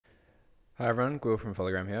Hi everyone, Will from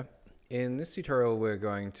Fologram here. In this tutorial we're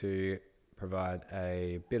going to provide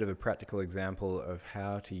a bit of a practical example of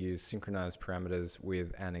how to use synchronized parameters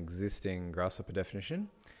with an existing Grasshopper definition,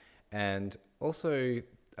 and also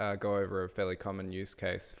go over a fairly common use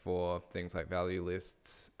case for things like value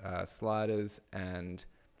lists, sliders, and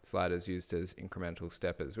sliders used as incremental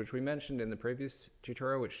steppers, which we mentioned in the previous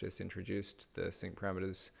tutorial, which just introduced the sync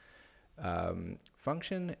parameters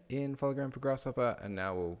function in Fologram for Grasshopper, and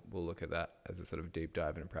now we'll look at that as a sort of deep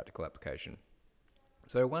dive in a practical application.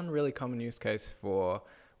 So one really common use case for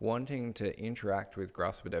wanting to interact with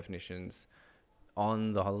Grasshopper definitions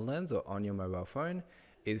on the HoloLens or on your mobile phone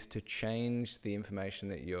is to change the information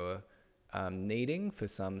that you're needing for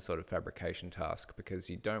some sort of fabrication task,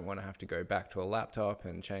 because you don't want to have to go back to a laptop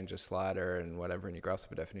and change a slider and whatever in your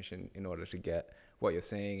Grasshopper definition in order to get what you're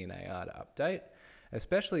seeing in AR to update,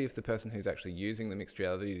 especially if the person who's actually using the mixed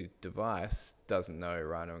reality device doesn't know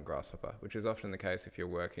Rhino and Grasshopper, which is often the case if you're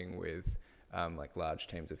working with like large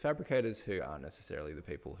teams of fabricators who aren't necessarily the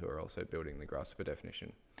people who are also building the Grasshopper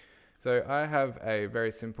definition. So I have a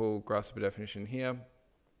very simple Grasshopper definition here,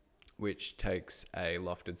 which takes a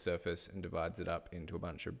lofted surface and divides it up into a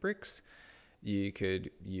bunch of bricks. You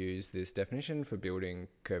could use this definition for building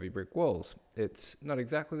curvy brick walls. It's not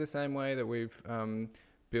exactly the same way that we've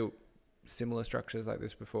built similar structures like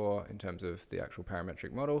this before in terms of the actual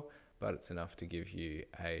parametric model, but it's enough to give you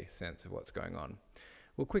a sense of what's going on.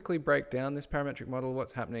 We'll quickly break down this parametric model.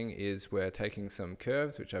 What's happening is we're taking some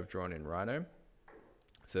curves, which I've drawn in Rhino,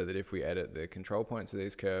 so that if we edit the control points of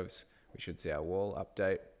these curves, we should see our wall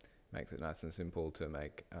update. Makes it nice and simple to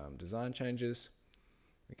make design changes.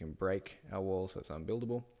 We can break our wall so it's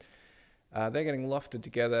unbuildable. They're getting lofted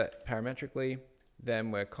together parametrically.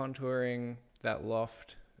 Then we're contouring that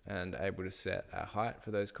loft and able to set a height for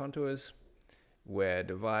those contours. We're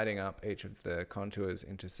dividing up each of the contours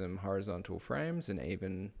into some horizontal frames, and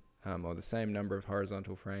even or the same number of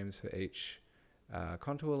horizontal frames for each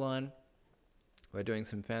contour line. We're doing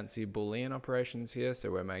some fancy Boolean operations here, so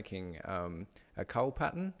we're making a cull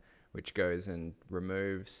pattern which goes and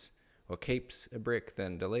removes or keeps a brick,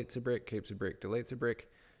 then deletes a brick, keeps a brick, deletes a brick,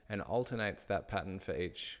 and alternates that pattern for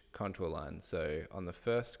each contour line. So on the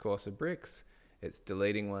first course of bricks, it's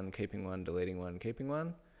deleting one, keeping one, deleting one, keeping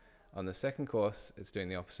one. On the second course, it's doing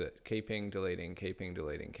the opposite, keeping, deleting, keeping,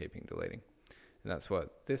 deleting, keeping, deleting. And that's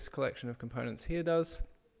what this collection of components here does.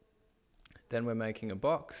 Then we're making a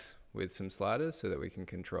box with some sliders so that we can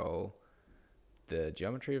control the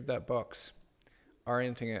geometry of that box,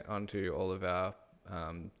 orienting it onto all of our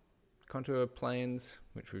contour planes,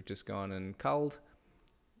 which we've just gone and culled,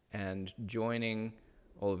 and joining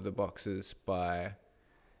all of the boxes by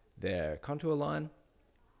their contour line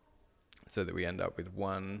so that we end up with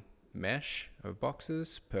one mesh of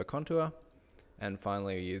boxes per contour. And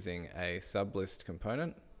finally, using a sublist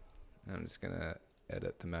component. I'm just going to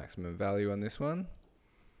edit the maximum value on this one.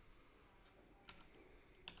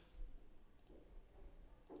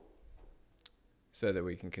 So that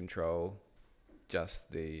we can control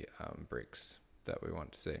just the bricks that we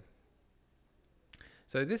want to see.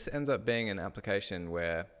 So this ends up being an application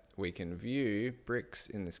where we can view bricks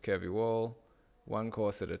in this curvy wall one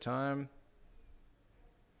course at a time,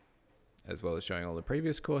 as well as showing all the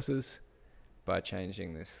previous courses by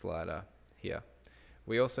changing this slider here.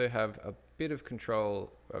 We also have a bit of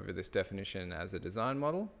control over this definition as a design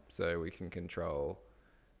model, so we can control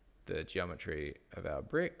the geometry of our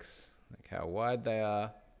bricks, like how wide they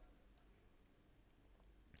are,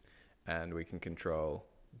 and we can control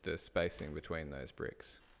the spacing between those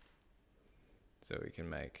bricks. So we can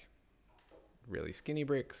make really skinny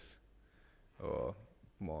bricks or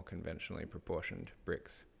more conventionally proportioned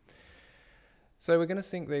bricks. So we're going to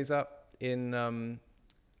sync these up in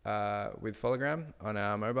with Fologram on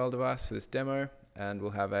our mobile device for this demo, and we'll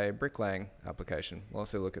have a bricklaying application. We'll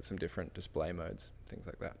also look at some different display modes, things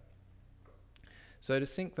like that. So to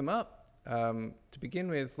sync them up, to begin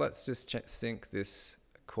with, let's just sync this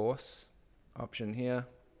course option here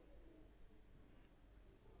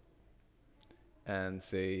and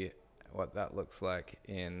see what that looks like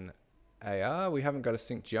in AR. We haven't got a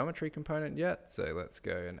sync geometry component yet, so let's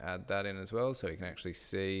go and add that in as well so we can actually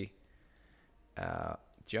see our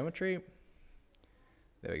geometry.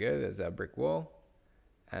 There we go, there's our brick wall,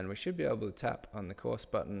 and we should be able to tap on the course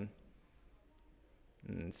button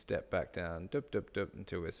and step back down dup, dup, dup,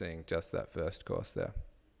 until we're seeing just that first course there.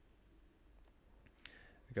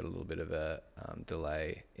 We've got a little bit of a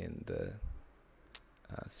delay in the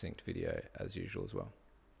synced video as usual as well.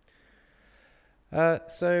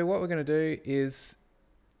 So what we're going to do is,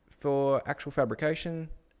 for actual fabrication,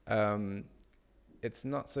 it's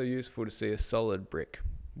not so useful to see a solid brick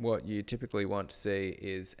what you typically want to see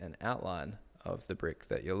is an outline of the brick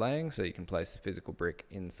that you're laying, so you can place the physical brick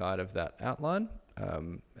inside of that outline,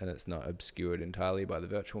 and it's not obscured entirely by the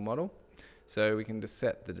virtual model. So we can just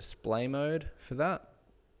set the display mode for that.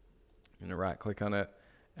 I'm going to right click on it,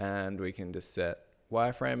 and we can just set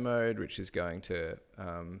wireframe mode, which is going to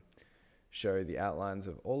show the outlines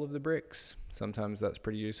of all of the bricks. Sometimes that's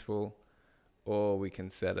pretty useful. Or we can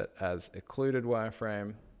set it as occluded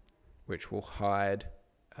wireframe, which will hide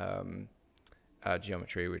our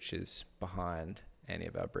geometry which is behind any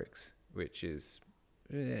of our bricks, which is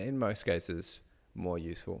in most cases more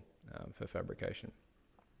useful for fabrication.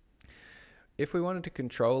 If we wanted to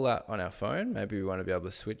control that on our phone, maybe we want to be able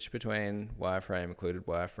to switch between wireframe, occluded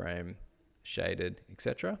wireframe, shaded,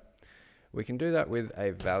 etc. We can do that with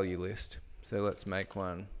a value list. So let's make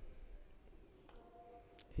one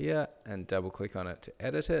here and double click on it to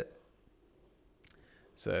edit it.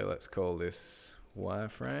 So let's call this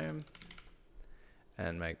wireframe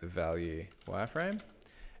and make the value wireframe.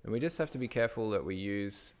 And we just have to be careful that we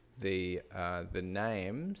use the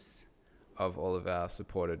names of all of our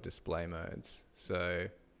supported display modes. So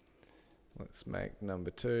let's make number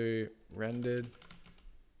 2 rendered,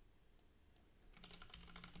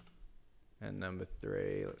 and number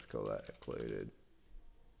 3, let's call that occluded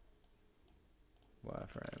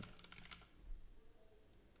wireframe.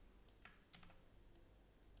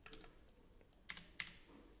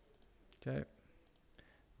 Okay,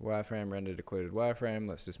 wireframe, rendered, occluded wireframe.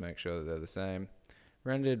 Let's just make sure that they're the same.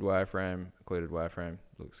 Rendered wireframe, occluded wireframe,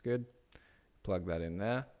 looks good. Plug that in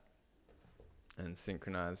there and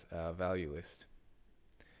synchronize our value list.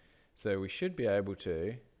 So we should be able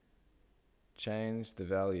to change the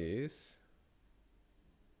values.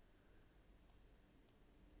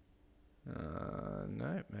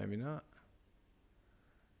 No, maybe not.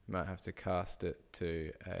 Might have to cast it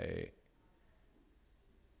to a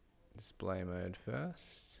display mode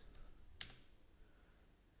first.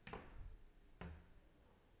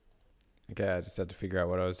 Okay, I just had to figure out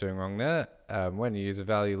what I was doing wrong there. When you use a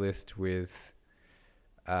value list with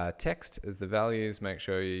text as the values, make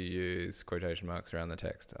sure you use quotation marks around the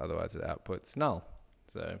text, otherwise it outputs null.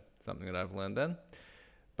 So something that I've learned then.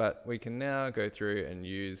 But we can now go through and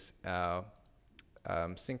use our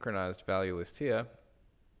synchronized value list here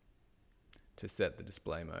to set the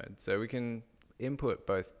display mode. So we can input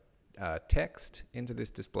both text into this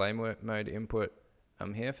display mode input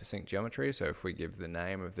here for sync geometry. So if we give the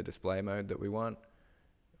name of the display mode that we want,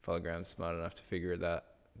 Fologram's smart enough to figure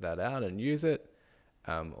that out and use it.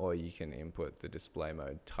 Or you can input the display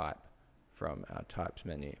mode type from our types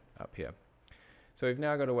menu up here. So we've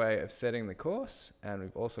now got a way of setting the course, and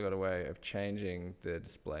we've also got a way of changing the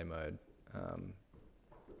display mode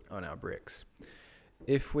on our bricks.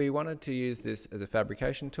 If we wanted to use this as a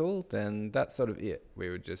fabrication tool, then that's sort of it. We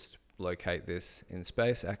would just locate this in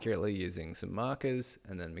space accurately using some markers,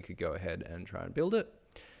 and then we could go ahead and try and build it.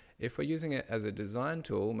 If we're using it as a design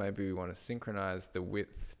tool, maybe we want to synchronize the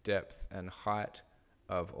width, depth, and height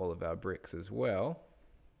of all of our bricks as well.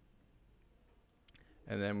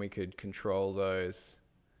 And then we could control those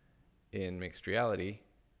in mixed reality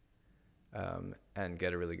and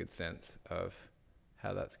get a really good sense of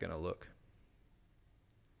how that's going to look.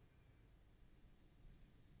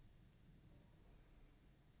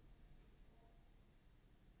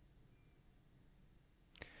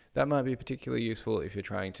 That might be particularly useful if you're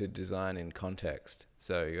trying to design in context.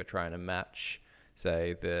 So you're trying to match,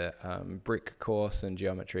 say, the brick course and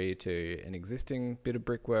geometry to an existing bit of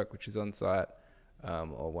brickwork which is on site,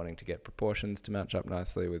 or wanting to get proportions to match up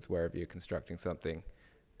nicely with wherever you're constructing something.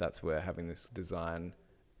 That's where having this design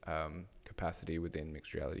capacity within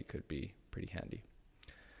mixed reality could be pretty handy.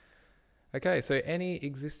 Okay, so any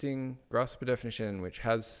existing grasshopper definition which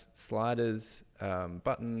has sliders,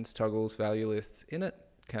 buttons, toggles, value lists in it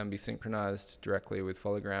can be synchronized directly with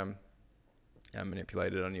Fologram and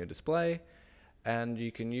manipulated on your display. And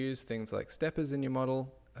you can use things like steppers in your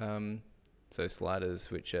model, so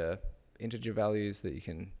sliders which are integer values that you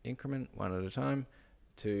can increment one at a time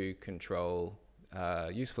to control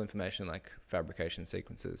useful information like fabrication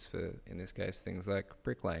sequences for, in this case, things like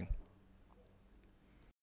bricklaying.